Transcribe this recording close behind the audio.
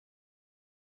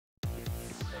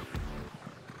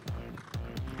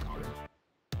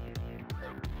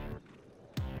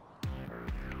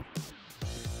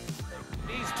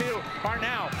two are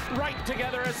now right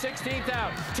together as 16th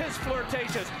out. Tis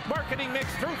Flirtatious. Marketing Mix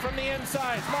through from the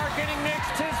inside. Marketing Mix,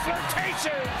 Tis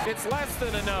Flirtatious. It's less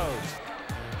than a nose.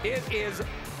 It is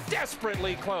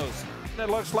desperately close. It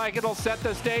looks like it'll set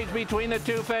the stage between the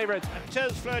two favorites.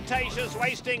 Tis Flirtatious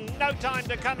wasting no time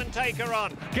to come and take her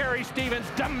on. Gary Stevens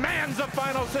demands a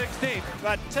final 16th.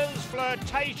 But Tis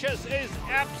Flirtatious is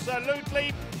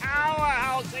absolutely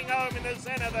powerhousing home in the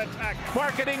center of the track.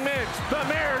 Marketing Mix, the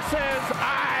mare says,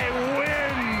 I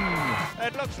win.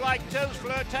 It looks like Tis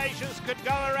Flirtatious could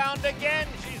go around again.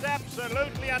 She's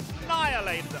absolutely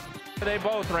annihilated them. They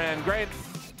both ran great.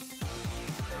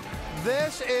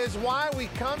 This is why we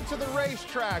come to the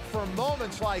racetrack, for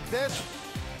moments like this.